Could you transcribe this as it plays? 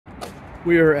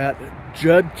We are at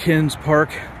Judkins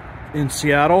Park in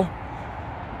Seattle.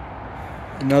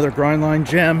 Another Grindline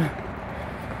gem.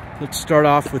 Let's start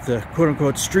off with the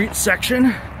quote-unquote street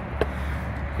section.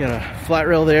 Got a flat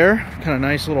rail there, kind of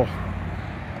nice little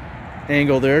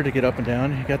angle there to get up and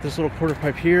down. You got this little quarter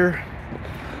pipe here,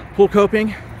 pool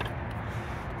coping.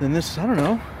 Then this, I don't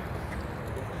know,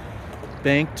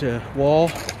 bank to wall,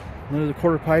 another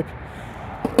quarter pipe.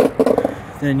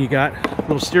 Then you got a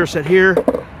little steer set here,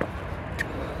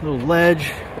 little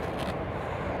ledge,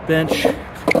 bench,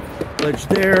 ledge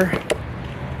there,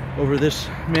 over this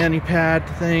mani pad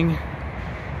thing,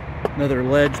 another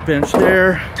ledge bench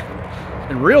there,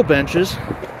 and real benches,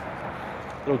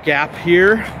 little gap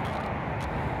here,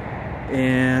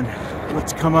 and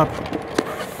let's come up.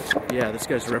 Yeah, this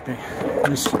guy's ripping.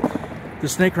 The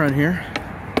snake run here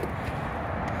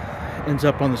ends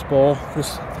up on this bowl.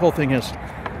 This whole thing has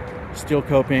steel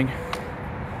coping,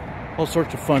 all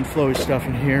sorts of fun flowy stuff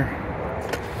in here.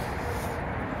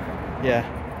 Yeah,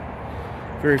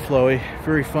 very flowy,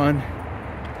 very fun.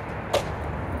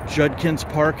 Judkins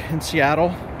Park in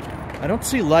Seattle. I don't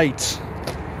see lights,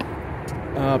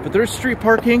 but there's street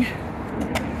parking.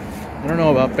 I don't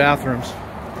know about bathrooms.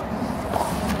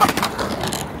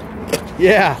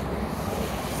 Yeah,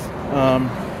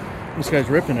 this guy's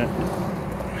ripping it.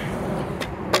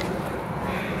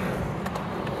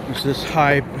 There's this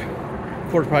high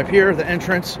quarter pipe here, the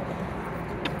entrance.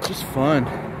 Just fun,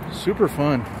 super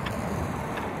fun.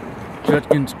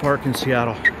 Judkins Park in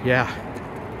Seattle. Yeah.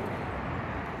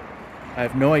 I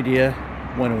have no idea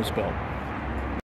when it was built.